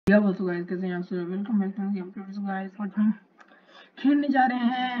क्या बोल तो गाइस, कैसे हैं आप सब? Welcome back to game play guys. आज हम खेलने जा रहे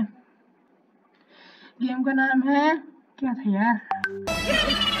हैं। गेम का नाम है क्या था यार?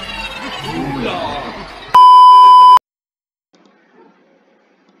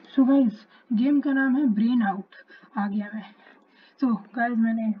 सो गाइस, गेम का नाम है ब्रेन आउट। आ गया मैं। तो गाइस,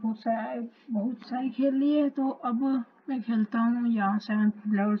 मैंने बहुत सारी खेल ली है, तो अब मैं खेलता हूँ यहाँ 7th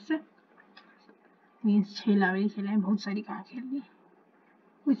लेवल से। मीन्स 6 लेवल खेले हैं, बहुत सारी कहाँ खेल ली।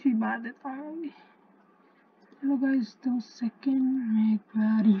 कुछ भी बात देता हूँ अभी। हेलो गाइस, 2 सेकंड में एक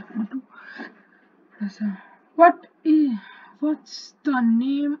बार ही फोटो ऐसा। What's the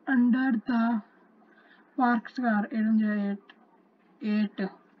name under the park star? 8, 8,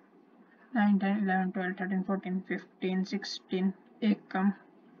 9, 10, 11, 12, 13, 14, 15, 16, एक कम,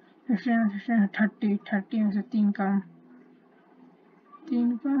 15, 30 में से 3 कम,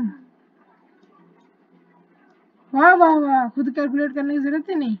 3 कम। वाह वाह वाह, खुद कैलकुलेट करने की जरूरत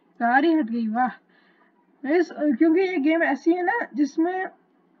ही नहीं, सारी हट गई। वाह। क्योंकि ये गेम ऐसी है ना जिसमें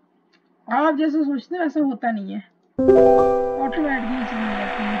आप जैसा सोचते हैं वैसा होता नहीं है, ऑटोमेटिकली चीजें हो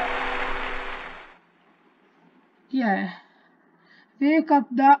जाती हैं। क्या है? Wake up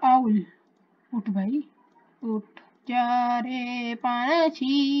the owl. उठ भाई उठ, क्या रे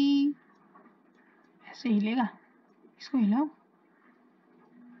पाछी। ऐसे हिलेगा, इसको हिलाओ।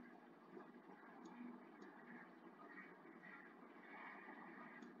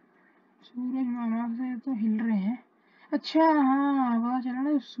 सूरज मामा से तो हिल रहे हैं। अच्छा हाँ, पता चला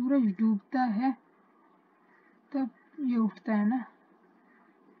ना, सूरज डूबता है तब ये उठता है ना।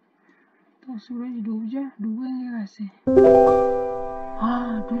 तो सूरज डूबेंगे वैसे।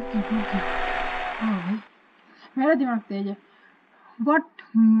 हाँ, डूब गया। हाँ भाई, मेरा दिमाग तेज है। What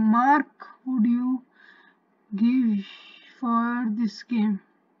mark would you give for this game?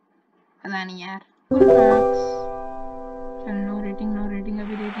 पता नहीं यार। Full marks. चल, नो रेटिंग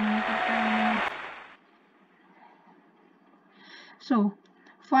अभी रेटिंग नहीं करता हूँ। So,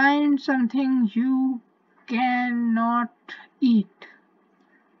 find something you cannot eat.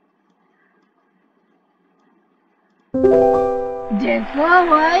 देखो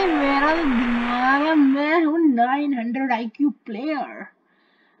भाई, मेरा तो दिमाग है, मैं हूँ 900 IQ player.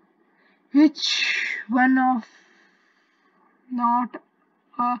 Which one of not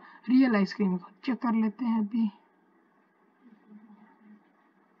a real ice cream को चेक कर लेते हैं अभी।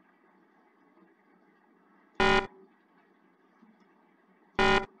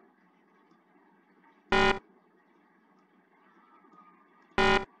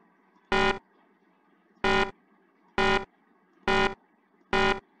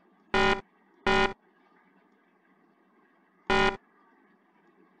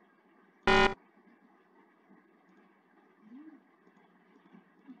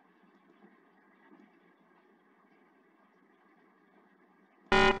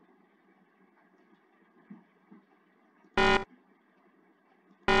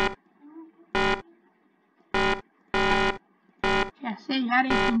 कैसे यार,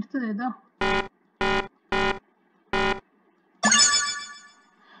 एक हिंट तो दे दो।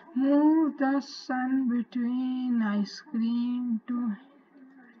 Move the sun between ice cream to।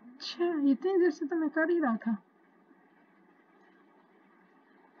 अच्छा, इतनी देर से तो मैं कर ही रहा था।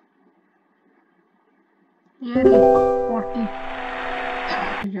 ये 40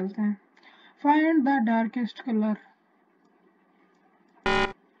 चलते हैं। Find the darkest color।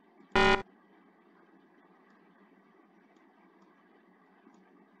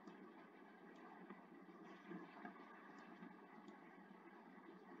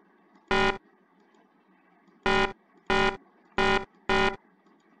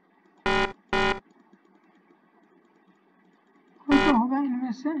 कौन सा होगा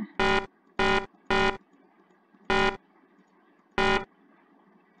इनमें से?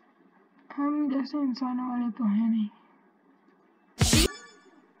 हम जैसे इंसानों वाले तो हैं नहीं।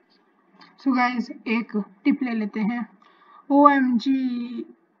 So guys, एक टिप ले लेते हैं। OMG,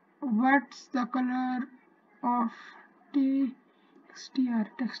 what's the color of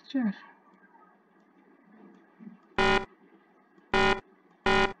texture?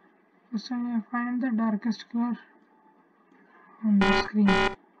 So find the darkest color on the screen।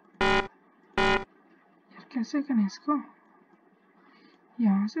 यार कैसे करें इसको?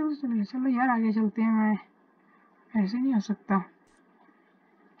 यहाँ से तो चलिए, चलो यार आगे चलते हैं। मैं ऐसे नहीं हो सकता।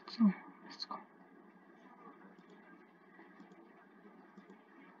 So let's go।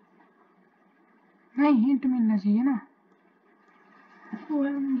 नहीं, हिंट मिलना चाहिए ना।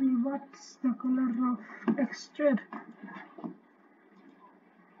 OMG, what's the color of texture?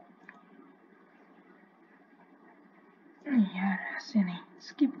 यार ऐसे नहीं,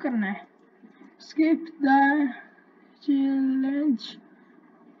 स्किप करना है। Skip the challenge.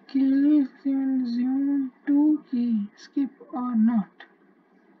 zoom 2 की skip or not?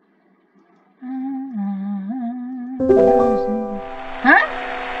 हैं?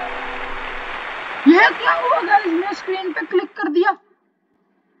 ये क्या हुआ गाइस? मैं स्क्रीन पे क्लिक कर दिया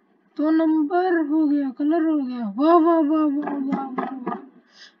तो नंबर हो गया, कलर हो गया। वाह वाह वाह वाह वाह वाह वाह,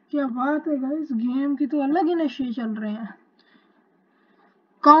 क्या बात है गाइस, गेम की तो अलग ही नशे चल रहे हैं।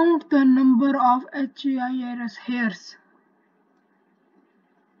 Count the number of HIRS hairs.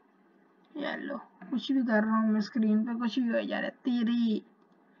 ये लो, कुछ भी कर रहा हूँ मैं स्क्रीन पे, कुछ भी हो जा रहा है। 3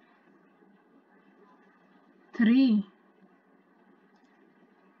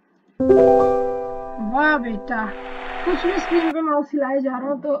 वाह बेटा, कुछ भी स्क्रीन पे माउस हिलाए जा रहा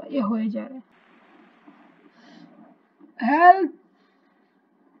हूँ तो ये हो जा रहा है। Help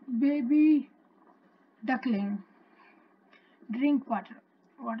baby duckling, drink water,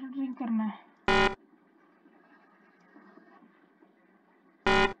 water drink करना है।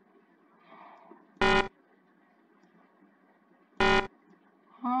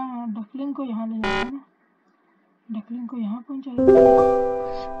 हाँ, डकलिंग को यहाँ ले जाते हैं ना, डकलिंग को यहाँ पहुँचाइए।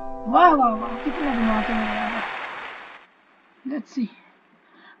 वाह वाह वाह, कितना दिमाग है मेरा। Let's see,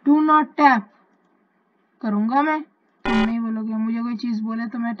 do not tap करूँगा मैं, तुम नहीं बोलोगे। मुझे कोई चीज़ बोले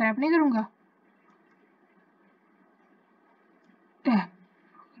तो मैं टैप नहीं करूँगा। टैप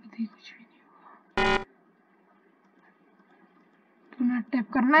कुछ भी नहीं होगा। डू नॉट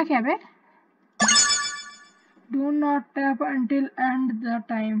टैप करना क्या बे? Do not tap until and the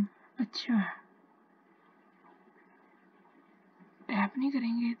time. अच्छा, टैप नहीं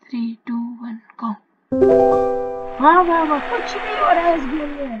करेंगे। 3 2 1 गो। वाह वाह वाह, कुछ भी हो रहा है इस गेम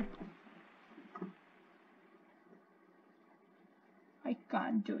में। I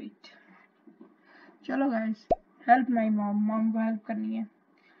can't do it. चलो guys, help my mom, mom को हेल्प करनी है।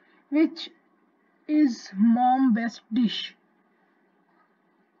 Which is mom best dish?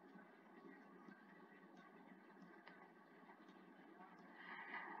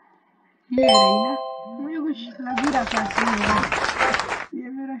 ये रही ना, मुझे कुछ लग ही रहा था ऐसे ही होगा। ये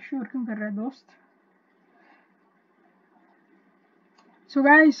मेरा शोर क्यों कर रहा है दोस्त? सो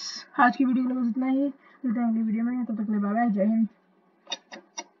गाइस, आज की वीडियो के लिए बस इतना ही। मिलते हैं अगली वीडियो में, तब तक के लिए बाय बाय, जय हिंद,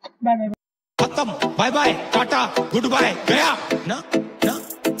 बाय बाय। खत्म, bye bye tata good bye, गया ना ना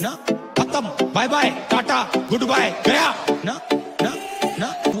ना। खत्म, bye bye tata good bye, गया ना ना ना।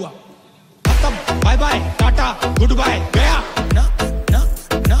 हुआ खत्म, bye bye tata good bye, गया ना ना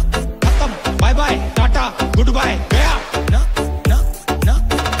ना। खत्म, bye bye tata good bye, गया।